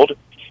of gold,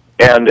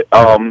 and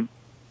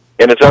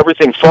as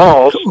everything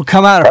falls, will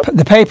come out of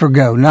the paper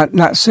gold, not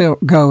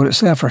gold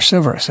itself or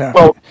silver itself.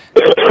 Well,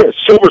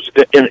 silver's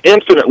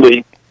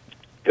infinitely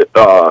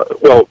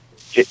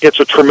it's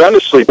a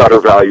tremendously better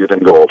value than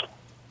gold,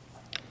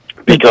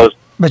 because.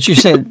 But you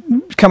said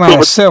come out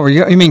of silver.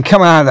 You mean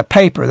come out of the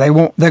paper? They're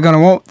going to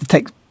want to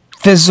take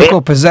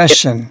physical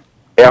possession.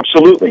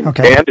 Absolutely.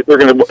 Okay. And they're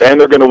going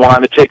to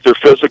want to take their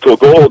physical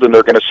gold, and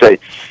they're going to say,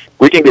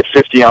 we can get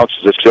 50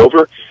 ounces of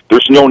silver.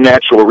 There's no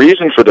natural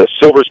reason for this.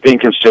 Silver's being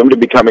consumed and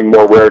becoming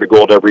more rare to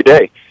gold every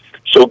day.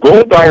 So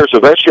gold buyers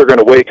eventually are going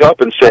to wake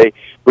up and say,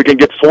 we can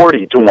get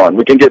 40-to-1,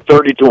 we can get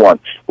 30-to-1,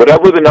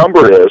 whatever the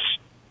number is,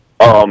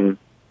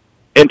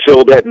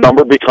 until that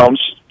number becomes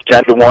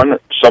 10-to-1.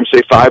 Some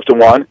say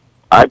 5-to-1.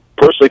 I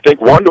personally think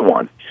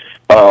 1-to-1.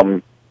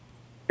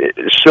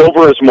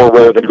 Silver is more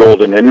rare than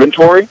gold in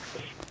inventory,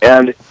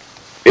 and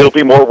it'll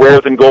be more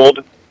rare than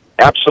gold,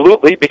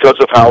 absolutely, because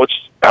of how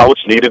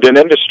it's needed in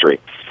industry.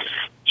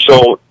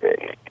 So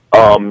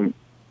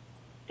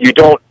you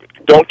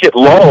don't get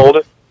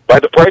lulled by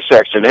the price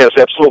action. It has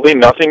absolutely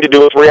nothing to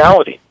do with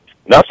reality.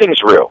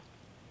 Nothing's real.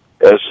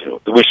 As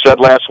we said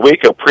last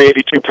week, a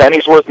pre-82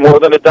 penny's worth more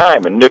than a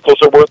dime, and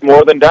nickels are worth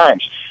more than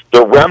dimes.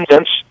 They're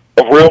remnants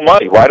of real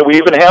money. Why do we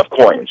even have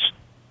coins?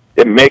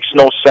 It makes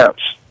no sense.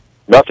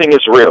 Nothing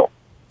is real.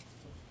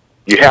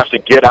 You have to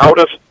get out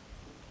of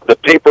the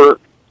paper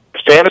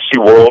fantasy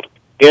world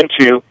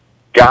into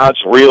God's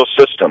real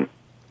system.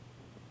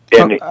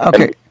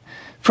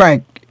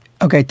 Frank,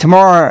 okay,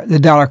 tomorrow the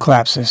dollar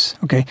collapses.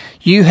 Okay,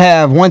 you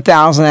have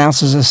 1,000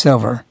 ounces of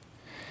silver.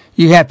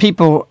 You have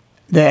people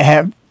that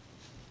have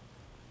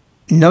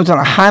no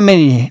telling how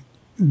many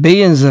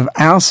billions of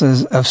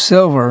ounces of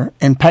silver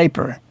in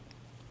paper.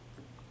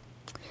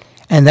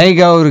 And they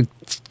go to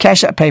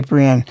cash that paper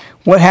in.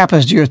 What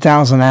happens to your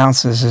 1,000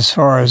 ounces as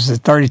far as the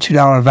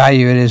 $32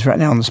 value it is right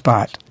now on the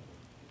spot?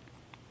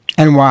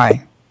 And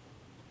why?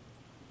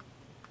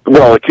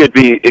 Well, it could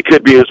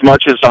be as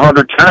much as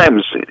 100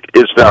 times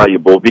is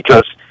valuable,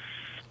 because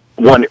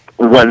when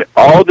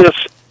all this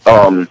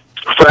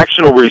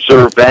fractional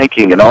reserve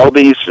banking and all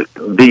these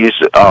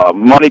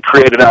money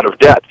created out of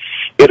debt,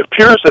 it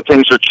appears that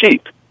things are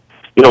cheap.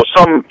 You know,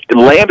 some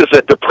land is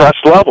at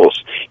depressed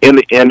levels,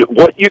 and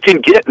what you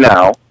can get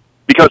now,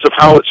 because of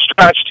how it's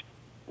stretched,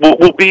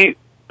 will be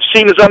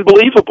seen as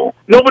unbelievable.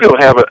 Nobody will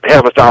have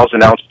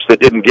 1,000 ounces that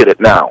didn't get it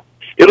now.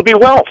 It'll be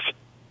wealth.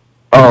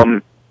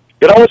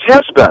 It always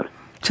has been.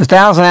 So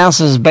 1,000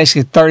 ounces is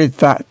basically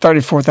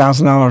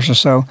 $34,000 or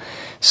so.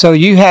 So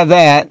you have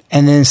that,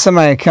 and then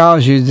somebody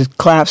calls you to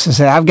collapse and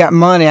say, "I've got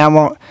money. I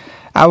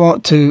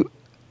want to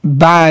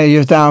buy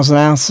your 1,000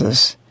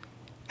 ounces,"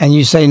 and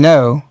you say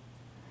no,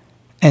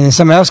 and then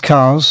somebody else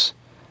calls,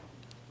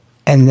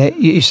 and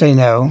you say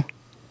no,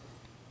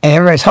 and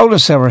everybody's holding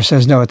silver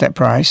says no at that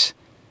price.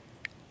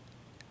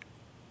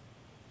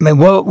 I mean,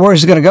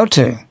 where's it going to go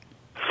to?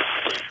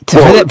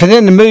 For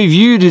them to move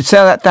you to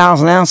sell that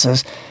 1,000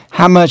 ounces,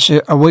 how much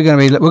are we going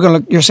to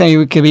be? You're saying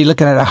we could be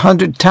looking at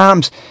 100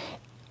 times,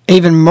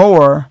 even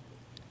more,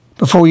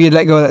 before you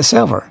let go of that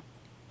silver.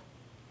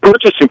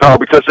 Purchasing power,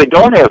 because they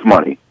don't have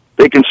money.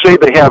 They can say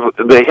they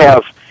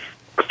have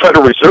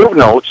Federal Reserve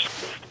notes,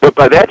 but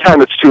by that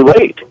time it's too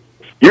late.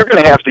 You're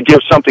going to have to give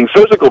something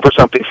physical for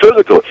something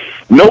physical.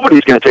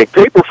 Nobody's going to take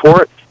paper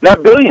for it,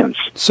 not billions.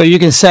 So you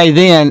can say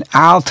then,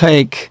 I'll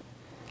take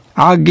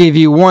I'll give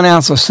you 1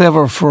 ounce of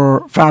silver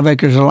for 5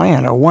 acres of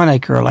land or 1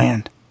 acre of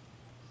land.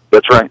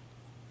 That's right.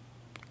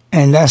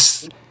 And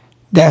that's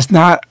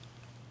not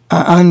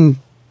an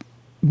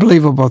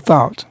unbelievable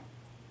thought.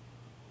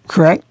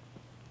 Correct?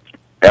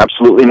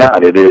 Absolutely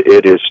not.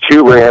 It is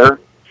too rare,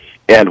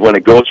 and when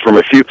it goes from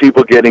a few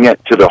people getting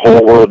it to the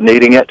whole world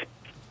needing it,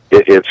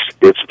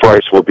 its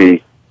price will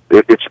be,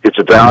 its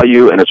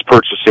value and its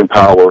purchasing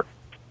power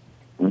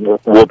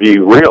will be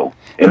real,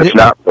 and it's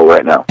not real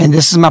right now. And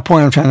this is my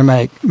point I'm trying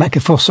to make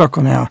it full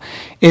circle now,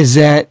 is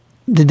that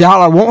the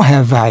dollar won't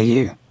have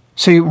value.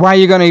 So why are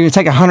you going to even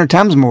take 100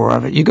 times more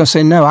of it? You're going to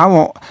say, no, I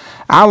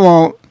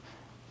want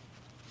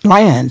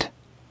land,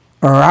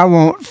 or I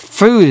want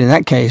food in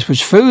that case,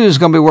 which food is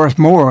going to be worth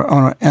more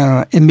on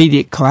an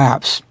immediate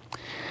collapse.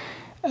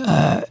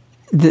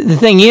 The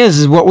thing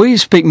is what we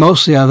speak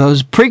mostly of,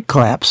 those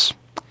pre-collapse,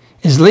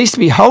 is at least to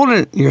be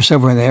holding your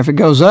silver in there. If it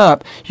goes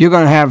up, you're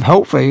going to have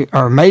hopefully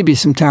or maybe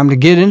some time to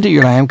get into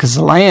your land, because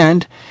the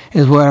land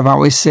is what I've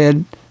always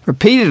said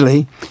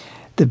repeatedly.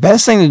 The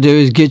best thing to do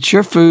is get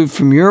your food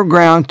from your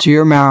ground to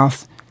your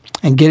mouth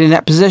and get in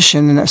that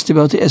position and that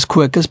stability as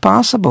quick as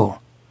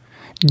possible.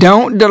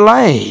 Don't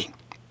delay.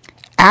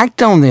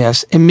 Act on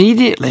this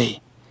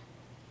immediately.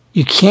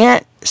 You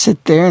can't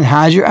sit there and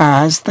hide your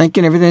eyes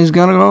thinking everything's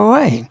going to go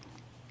away.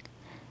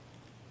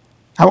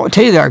 I won't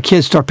tell you that our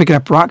kids start picking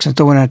up rocks and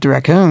throwing it at the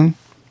raccoon.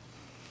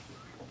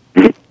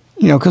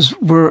 Because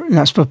we're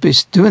not supposed to be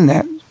doing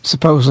that,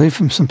 supposedly,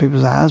 from some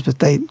people's eyes, but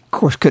they, of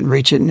course, couldn't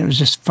reach it, and it was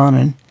just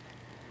funning.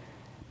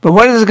 But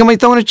what is it going to be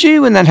thrown at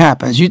you when that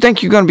happens? You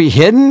think you're going to be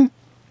hidden?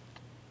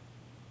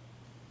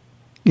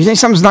 You think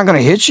something's not going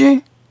to hit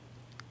you?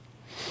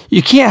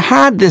 You can't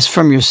hide this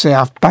from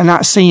yourself by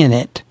not seeing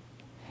it.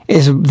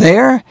 It's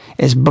there,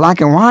 it's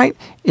black and white,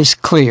 it's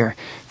clear.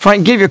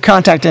 Frank, give your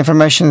contact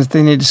information if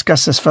they need to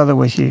discuss this further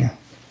with you.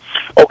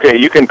 Okay,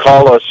 you can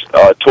call us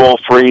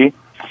toll-free,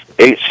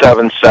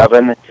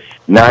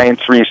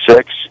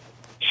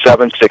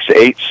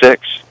 877-936-7686.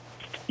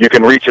 You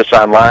can reach us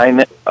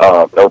online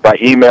or by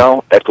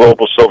email at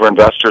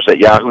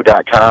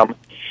globalsilverinvestors@yahoo.com,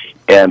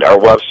 and our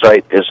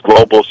website is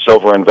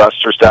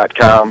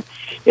globalsilverinvestors.com.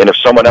 And if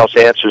someone else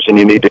answers and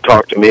you need to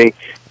talk to me,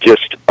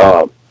 just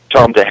tell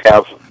them to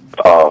have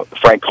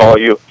Frank call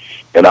you,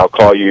 and I'll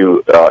call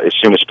you as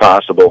soon as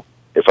possible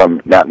if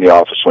I'm not in the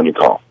office when you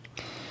call.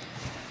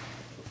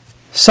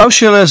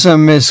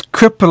 Socialism is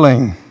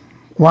crippling.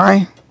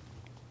 Why?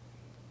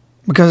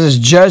 Because it's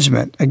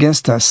judgment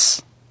against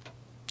us.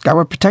 God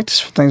will protect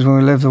us from things when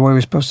we live the way we're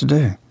supposed to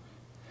do.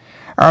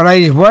 Our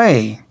Lady's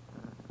way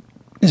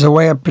is a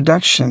way of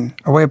production,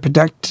 a way of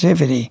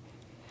productivity,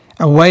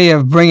 a way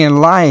of bringing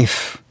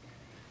life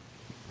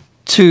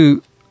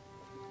to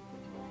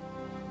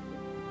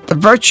the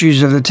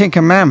virtues of the Ten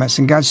Commandments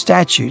and God's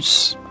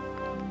statutes.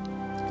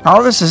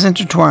 All this is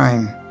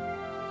intertwined.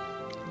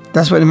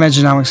 That's what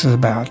Mejanomics is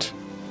about.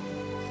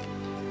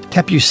 To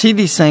help you see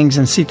these things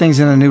and see things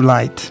in a new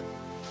light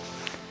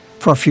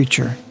for a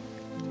future.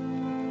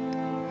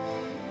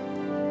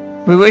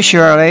 We wish you,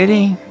 Our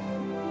Lady.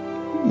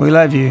 We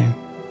love you.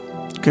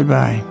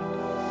 Goodbye.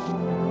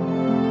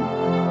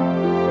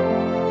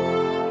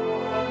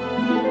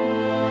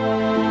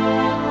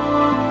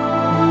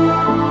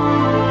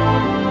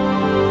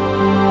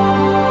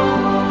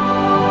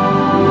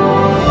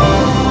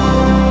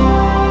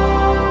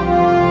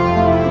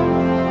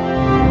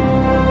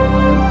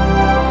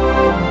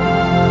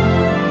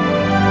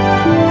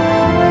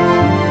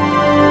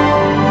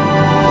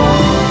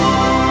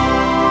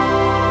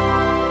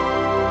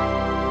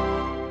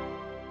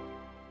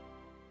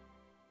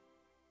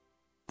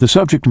 The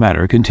subject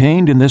matter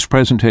contained in this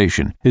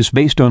presentation is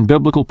based on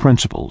biblical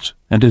principles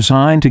and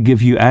designed to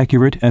give you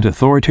accurate and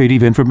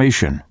authoritative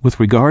information with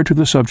regard to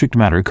the subject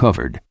matter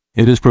covered.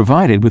 It is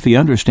provided with the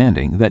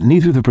understanding that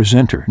neither the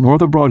presenter nor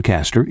the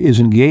broadcaster is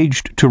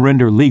engaged to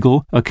render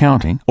legal,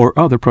 accounting, or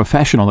other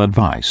professional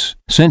advice.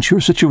 Since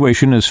your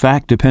situation is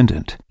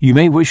fact-dependent, you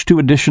may wish to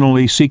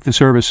additionally seek the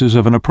services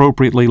of an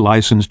appropriately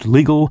licensed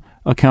legal,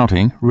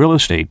 accounting, real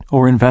estate,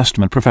 or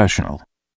investment professional.